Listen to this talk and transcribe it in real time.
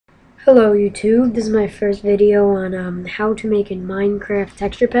Hello YouTube, this is my first video on how to make a Minecraft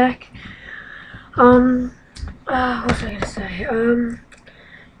texture pack. What was I gonna say?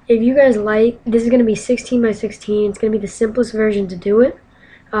 If you guys like, this is gonna be 16 by 16. It's gonna be the simplest version to do it.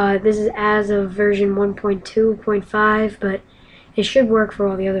 This is as of version 1.2.5, but it should work for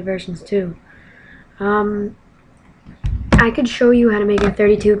all the other versions too. I could show you how to make a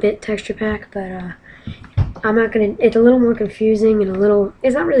 32-bit texture pack, but I'm not gonna. It's a little more confusing and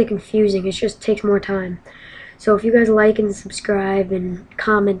it's not really confusing. It just takes more time. So if you guys like and subscribe and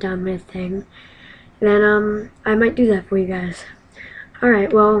comment on my thing, then I might do that for you guys.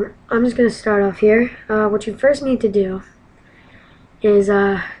 Alright, well, I'm just gonna start off here. What you first need to do is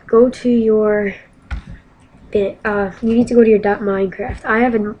go to your you need to go to your .minecraft. I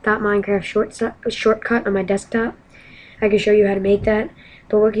have a .minecraft shortcut on my desktop. I can show you how to make that.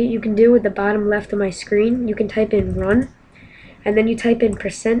 But what you can do with the bottom left of my screen, you can type in run, and then you type in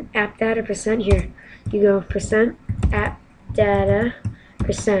 %appdata% here. You go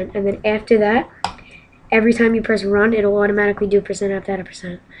 %appdata%, and then after that, every time you press run, it'll automatically do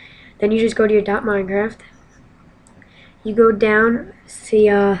 %appdata%. Then you just go to your .minecraft. You go down, see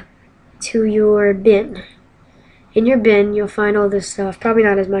to your bin. In your bin, you'll find all this stuff. Probably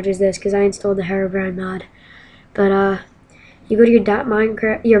not as much as this, because I installed the Herobrine mod. But you go to your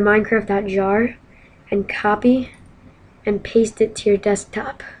Minecraft.jar and copy and paste it to your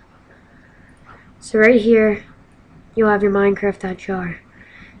desktop. So right here, you'll have your Minecraft.jar.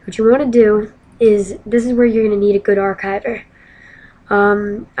 What you want to do is, this is where you're going to need a good archiver.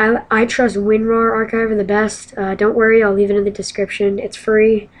 I trust WinRAR archiver the best. Don't worry, I'll leave it in the description. It's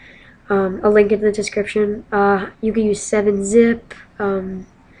free. A link in the description. You can use 7-zip.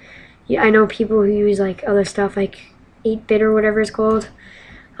 I know people who use like other stuff like 8-bit or whatever it's called.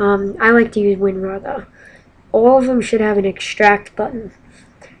 I like to use WinRAR though. All of them should have an extract button.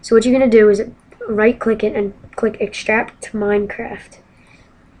 So what you're going to do is right click it and click extract to Minecraft.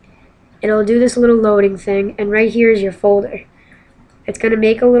 It'll do this little loading thing, and right here is your folder. It's going to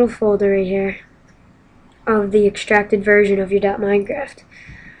make a little folder right here of the extracted version of your .minecraft.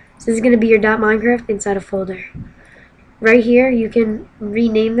 So this is going to be your .minecraft inside a folder. Right here you can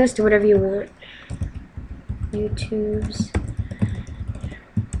rename this to whatever you want. YouTube's.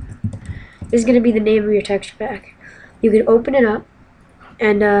 This is going to be the name of your texture pack. You can open it up,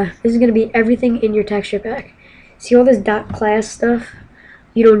 and this is going to be everything in your texture pack. See all this .class stuff?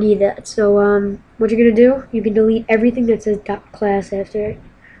 You don't need that. So what you're going to do, you can delete everything that says .class after it.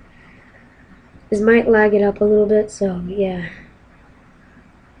 This might lag it up a little bit, so yeah.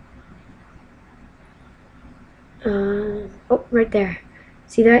 Oh, right there.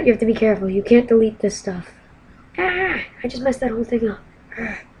 See that? You have to be careful. You can't delete this stuff. Ah! I just messed that whole thing up.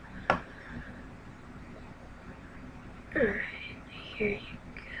 Alright, here you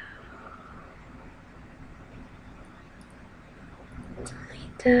go.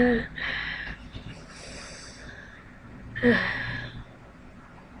 Delete that.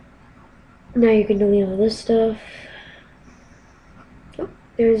 Now you can delete all this stuff. Oh,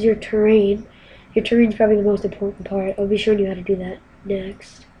 there's your terrain. Your terrain is probably the most important part. I'll be showing you how to do that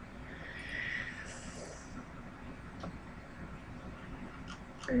next.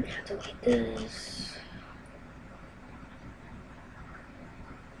 I'm gonna have to delete this.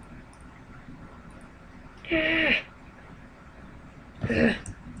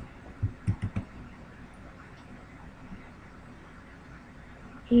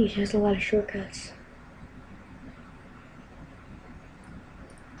 He has a lot of shortcuts.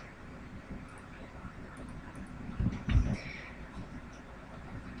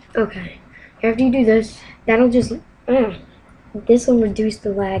 Okay, after you do this, that'll just, this will reduce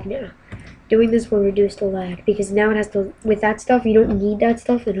the lag now. Doing this will reduce the lag, because now it has to, with that stuff, you don't need that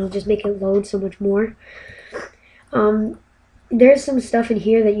stuff, and it'll just make it load so much more. There's some stuff in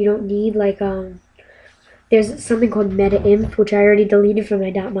here that you don't need, like, there's something called MetaInf, which I already deleted from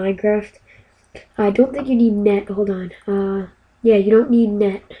my .minecraft. I don't think you need net, hold on. Yeah, you don't need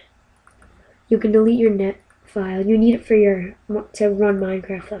net. You can delete your net file. You need it for to run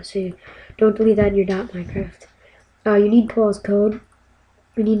Minecraft though, so you don't delete that in your .minecraft. You need Paul's code.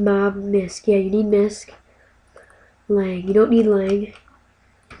 You need mob misc. Yeah, you need misc. Lang. You don't need lang. You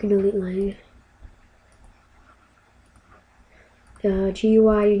can delete lang.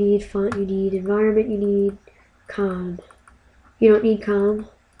 GUI you need, font you need, environment you need, com. You don't need com.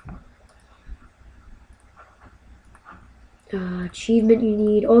 Achievement you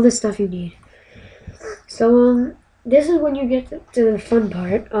need, all this stuff you need. So this is when you get to the fun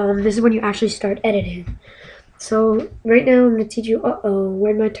part. This is when you actually start editing. So right now I'm gonna teach you.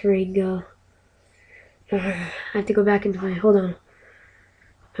 Where'd my terrain go? I have to go back into my. Hold on.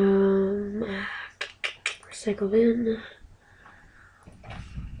 cycle bin.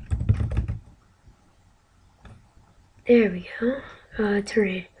 There we go.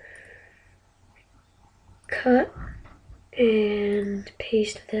 Terrain. Cut and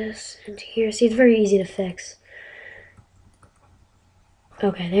paste this into here. See, it's very easy to fix.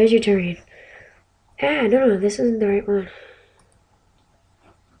 Okay, there's your terrain. No, this isn't the right one.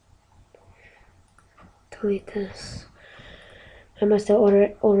 Delete this. I must have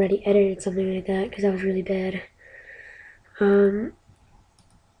already edited something like that because that was really bad.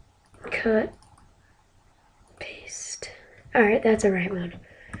 Cut. Paste. Alright, that's the right one.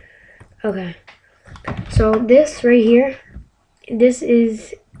 Okay. So this right here, this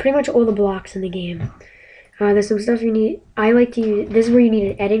is pretty much all the blocks in the game. There's some stuff you need. I like to use, this is where you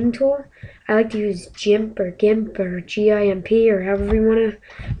need an editing tool. I like to use GIMP or GIMP or GIMP or however you want to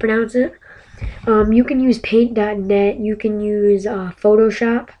pronounce it. You can use paint.net, you can use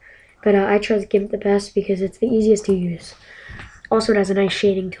Photoshop, but I trust GIMP the best because it's the easiest to use. Also, it has a nice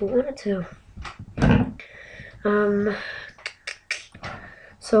shading tool on it too.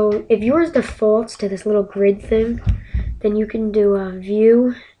 So if yours defaults to this little grid thing, then you can do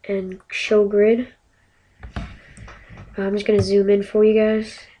view and show grid. I'm just going to zoom in for you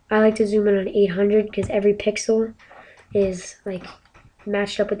guys. I like to zoom in on 800 because every pixel is like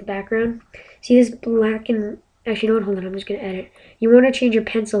matched up with the background. See this black and, actually no, hold on, I'm just going to edit. You want to change your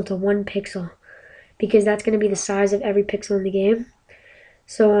pencil to 1 pixel because that's going to be the size of every pixel in the game.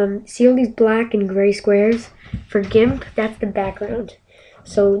 So see all these black and gray squares? For GIMP, that's the background.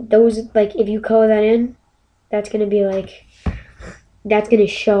 So those, like, if you color that in, that's going to be like, that's going to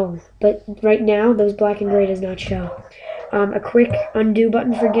show. But right now, those black and gray does not show. A quick undo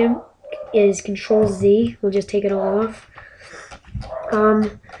button for GIMP is Control-Z. We'll just take it all off.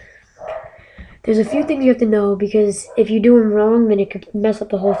 There's a few things you have to know because if you do them wrong, then it could mess up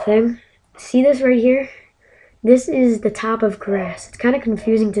the whole thing. See this right here? This is the top of grass. It's kind of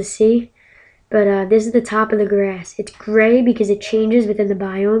confusing to see, but this is the top of the grass. It's gray because it changes within the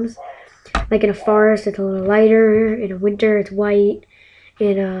biomes. Like in a forest, it's a little lighter. In a winter, it's white.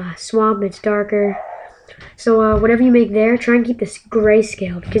 In a swamp, it's darker. So whatever you make there, try and keep this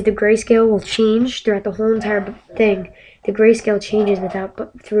grayscale because the grayscale will change throughout the whole entire thing. The grayscale changes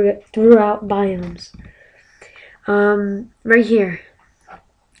throughout biomes. Right here.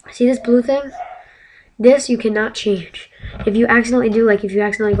 See this blue thing? This you cannot change. If you accidentally do, like if you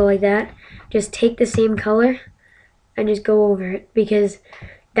accidentally go like that, just take the same color and just go over it because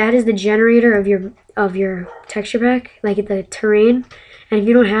that is the generator of your texture pack, like the terrain. And if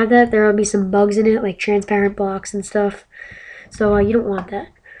you don't have that, there will be some bugs in it, like transparent blocks and stuff. So you don't want that.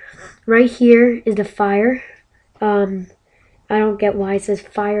 Right here is the fire. I don't get why it says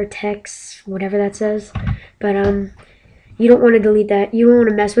fire text, whatever that says. But you don't want to delete that. You don't want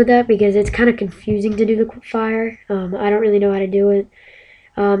to mess with that because it's kind of confusing to do the fire. I don't really know how to do it.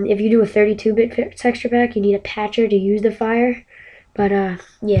 If you do a 32-bit texture pack, you need a patcher to use the fire. But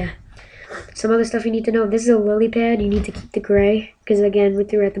yeah. Some other stuff you need to know. This is a lily pad. You need to keep the gray because again, we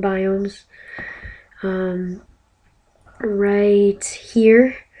threw at the biomes. Right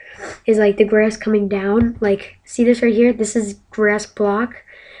here is like the grass coming down. Like, see this right here? This is grass block.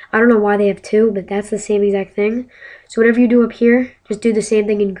 I don't know why they have two, but that's the same exact thing. So whatever you do up here, just do the same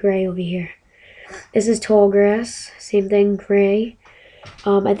thing in gray over here. This is tall grass. Same thing, gray.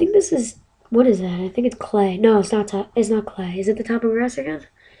 I think this is, what is that? I think it's clay. No, it's not it's not clay. Is it the top of grass again?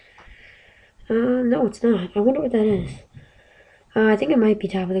 No, it's not. I wonder what that is. I think it might be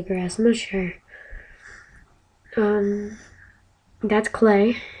top of the grass. I'm not sure. That's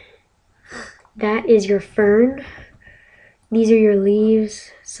clay. That is your fern. These are your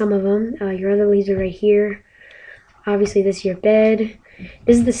leaves, some of them. Your other leaves are right here. Obviously, this is your bed.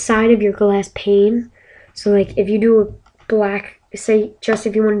 This is the side of your glass pane. So, like, if you do a black, say, just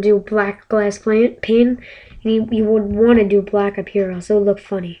if you want to do a black glass pane, you would want to do black up here, else it would look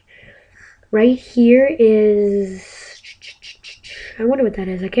funny. Right here is, I wonder what that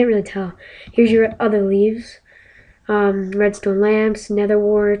is. I can't really tell. Here's your other leaves. Redstone lamps, nether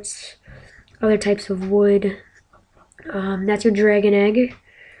warts, other types of wood. That's your dragon egg.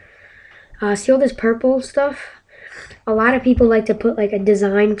 See all this purple stuff? A lot of people like to put like a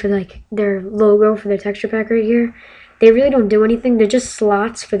design for like their logo for their texture pack right here. They really don't do anything. They're just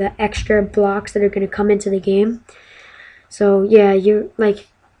slots for the extra blocks that are going to come into the game. So yeah, you like,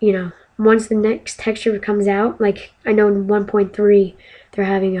 you know, once the next texture comes out, like I know in 1.3 they're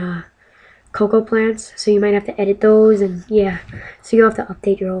having cocoa plants, so you might have to edit those, and yeah, so you'll have to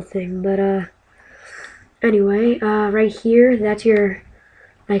update your whole thing. But anyway, right here, that's your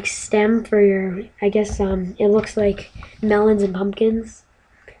like stem for your, I guess it looks like melons and pumpkins.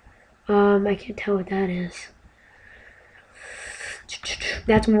 I can't tell what that is.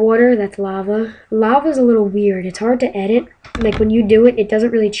 That's water, that's lava. Lava's a little weird. It's hard to edit. Like when you do it, it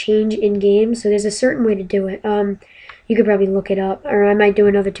doesn't really change in game, so there's a certain way to do it. You could probably look it up, or I might do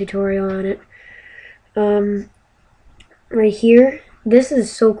another tutorial on it. Right here, this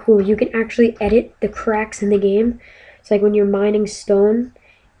is so cool. You can actually edit the cracks in the game. It's like when you're mining stone,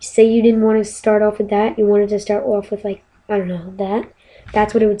 say you didn't want to start off with that, you wanted to start off with like, I don't know, that.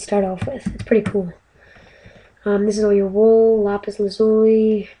 That's what it would start off with. It's pretty cool. This is all your wool, lapis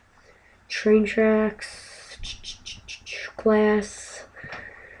lazuli, train tracks, glass,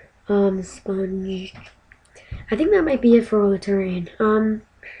 sponge. I think that might be it for all the terrain.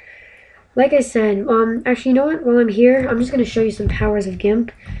 Like I said, actually, you know what? While I'm here, I'm just gonna show you some powers of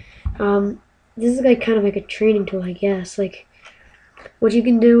GIMP. This is like kind of like a training tool, I guess. Like, what you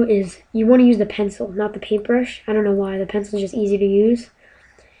can do is you want to use the pencil, not the paintbrush. I don't know why. The pencil is just easy to use.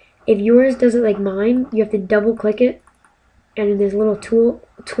 If yours does it like mine, you have to double click it, and this little tool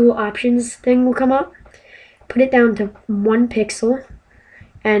options thing will come up. Put it down to 1 pixel,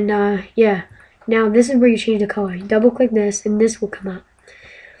 and yeah. Now this is where you change the color. You double click this, and this will come up.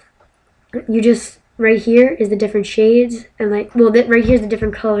 You just, right here is the different shades, and like, well, right here's the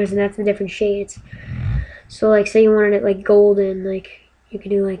different colors, and that's the different shades. So like, say you wanted it like golden, like you could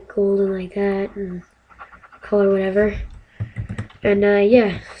do like golden like that, and color whatever. And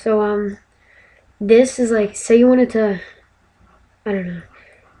yeah, so this is like, say you wanted to, I don't know,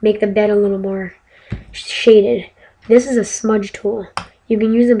 make the bed a little more shaded. This is a smudge tool. You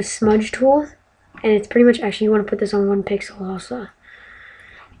can use a smudge tool, and it's pretty much, actually you want to put this on 1 pixel also.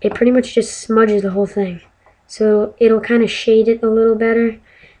 It pretty much just smudges the whole thing. So it'll kind of shade it a little better.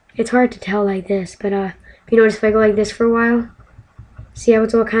 It's hard to tell like this, but if you notice, if I go like this for a while, see how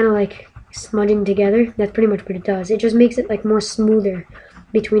it's all kind of like smudging together? That's pretty much what it does. It just makes it like more smoother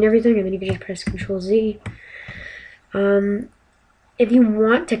between everything, and then you can just press Control Z. If you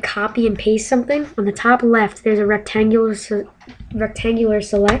want to copy and paste something, on the top left there's a rectangular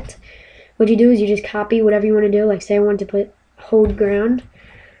select. What you do is you just copy whatever you want to do. Like say I want to put hold ground,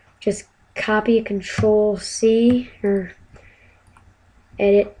 just copy, Control C, or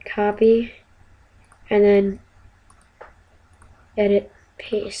edit, copy, and then edit,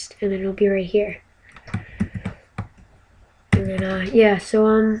 paste, and then it'll be right here. And then yeah,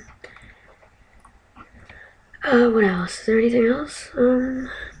 so what else? Is there anything else?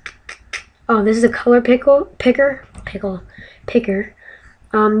 Oh, this is a color picker.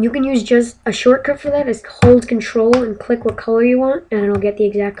 You can use just a shortcut for that. Is hold Control and click what color you want, and it'll get the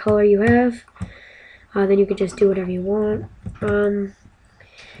exact color you have. Then you can just do whatever you want.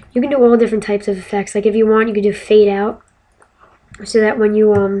 You can do all different types of effects. Like if you want, you could do fade out, so that when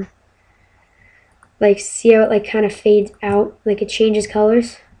you like, see how it like kind of fades out, like it changes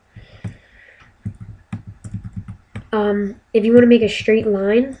colors. If you want to make a straight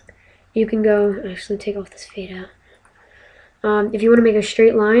line, you can go, actually take off this fade out. If you want to make a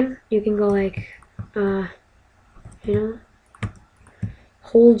straight line, you can go like, you know,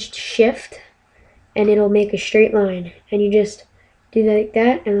 hold shift, and it'll make a straight line, and you just do that like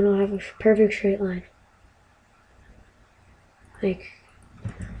that, and then it'll have a perfect straight line. Like,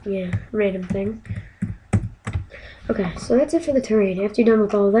 yeah, random thing. Okay, so that's it for the terrain. After you're done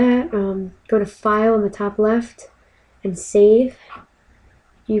with all that, go to File in the top left and Save.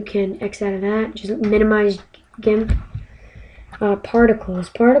 You can X out of that. Just minimize GIMP. Particles.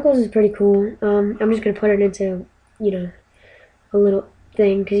 Particles is pretty cool. I'm just going to put it into, you know, a little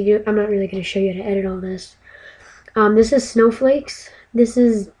thing, because I'm not really going to show you how to edit all this. This is snowflakes. This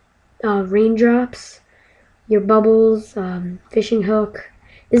is raindrops, your bubbles, fishing hook.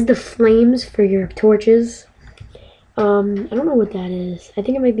 This is the flames for your torches. I don't know what that is. I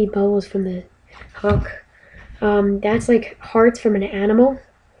think it might be bubbles from the hook. That's like hearts from an animal.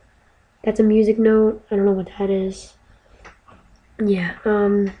 That's a music note. I don't know what that is. Yeah,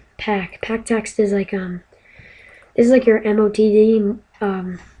 pack text is like, this is like your MOTD,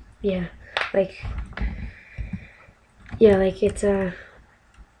 yeah, like it's a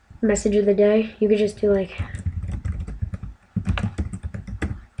message of the day. You could just do like,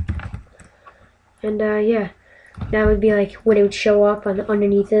 and yeah, that would be like what it would show up on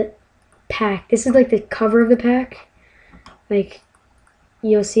underneath it. Pack. This is like the cover of the pack. Like,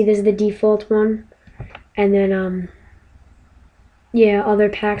 you'll see this is the default one, and then yeah, other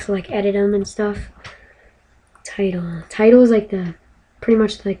packs will like edit them and stuff. Title is like the, pretty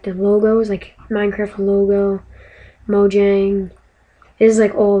much like the logos, like Minecraft logo, Mojang. This is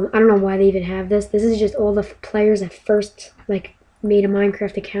like all, I don't know why they even have this. This is just all the players that first like made a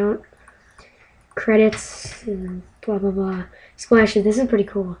Minecraft account. Credits and blah blah blah. Splashes. This is pretty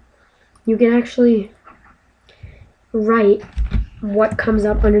cool. you can actually write what comes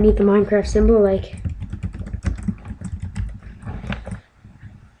up underneath the Minecraft symbol, like,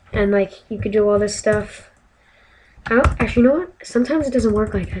 and like you could do all this stuff. Oh, actually, you know what? Sometimes it doesn't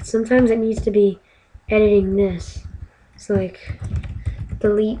work like that. Sometimes it needs to be editing this. It's like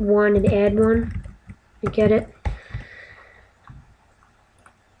delete one and add one. You get it?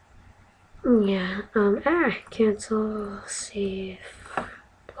 Yeah. Cancel, save,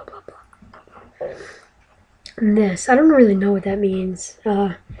 blah blah blah. And this, I don't really know what that means.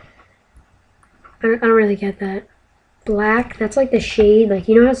 I don't really get that. Black, that's like the shade. Like,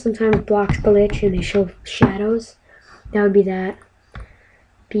 you know how sometimes blocks glitch and they show shadows? That would be that.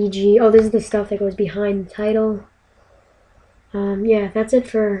 BG. Oh, this is the stuff that goes behind the title. Yeah, that's it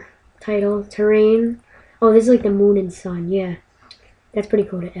for title. Terrain. Oh, this is like the moon and sun. Yeah, that's pretty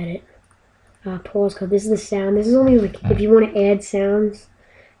cool to edit. Pause code. This is the sound. This is only like if you want to add sounds,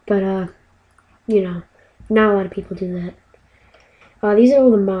 but you know, not a lot of people do that. These are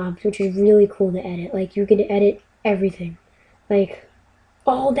all the mobs, which is really cool to edit. Like, you can edit everything. Like,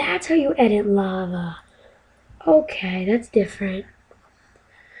 oh, that's how you edit lava. Okay, that's different.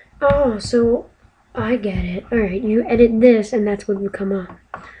 Oh, so I get it. Alright, you edit this and that's what would come up.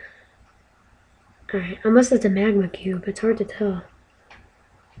 Alright, unless it's a magma cube, it's hard to tell.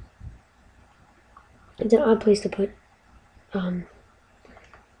 It's an odd place to put lava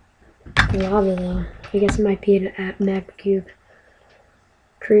though. I guess it might be an magma cube.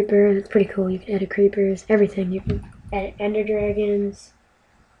 Creeper, that's pretty cool. You can edit creepers, everything. You can edit ender dragons.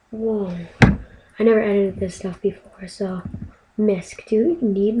 Whoa. I never edited this stuff before, so Misc. Do you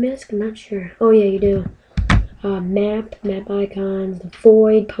need Misc? I'm not sure. Oh yeah, you do. Map icons, the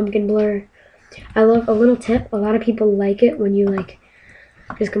void, pumpkin blur. I love a little tip. A lot of people like it when you like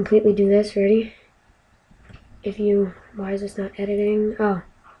just completely do this. Ready? If you, why is this not editing? Oh,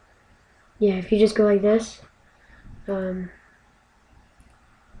 yeah. If you just go like this,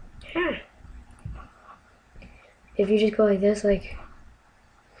 if you just go like this, like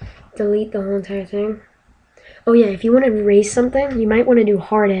delete the whole entire thing. Oh yeah, if you want to erase something, you might want to do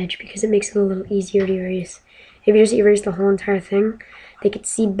hard edge because it makes it a little easier to erase. If you just erase the whole entire thing, they could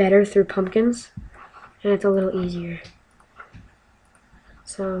see better through pumpkins, and it's a little easier.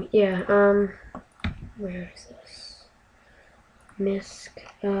 So yeah, where is this? Misc.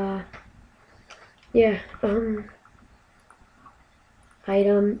 Yeah,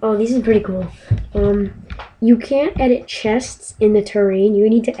 item. Oh, these is pretty cool. You can't edit chests in the terrain. You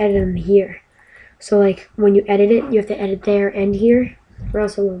need to edit them here. So like when you edit it, you have to edit there and here, or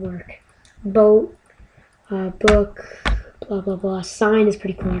else it won't work. Boat, book, blah blah blah. Sign is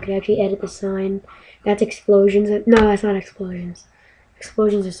pretty cool. You could actually edit the sign. That's explosions. No, that's not explosions.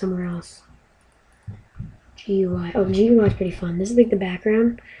 Explosions are somewhere else. GUI. Oh, GUI is pretty fun. This is like the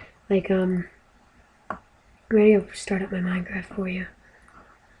background. Like I'm ready to start up my Minecraft for you.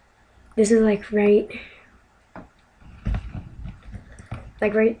 This is like right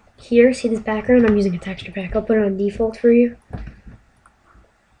here. See this background? I'm using a texture pack. I'll put it on default for you.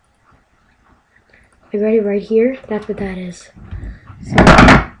 Like right here. That's what that is.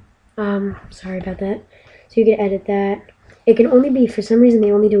 So, sorry about that. So you can edit that. It can only be, for some reason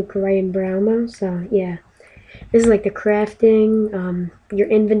they only do it gray and brown though. So yeah, this is like the crafting, your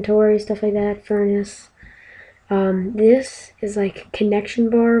inventory, stuff like that. Furnace. This is like connection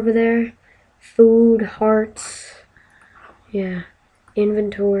bar over there. Food, hearts. Yeah.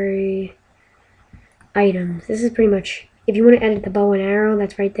 Inventory. Items. This is pretty much, if you want to edit the bow and arrow,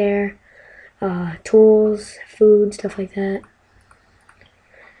 that's right there. Tools, food, stuff like that.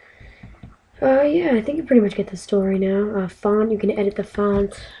 Yeah, I think you pretty much get the story now. Font, you can edit the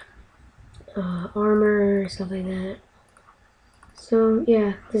font. Armor, stuff like that. So,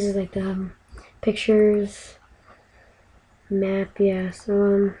 yeah, this is like the pictures. Map, yeah,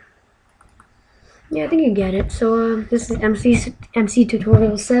 so, yeah, I think you get it. So, this is MC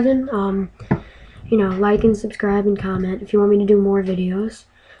Tutorial 7. You know, like and subscribe and comment if you want me to do more videos.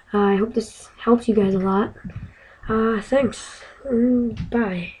 I hope this helps you guys a lot. Thanks.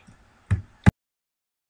 Bye.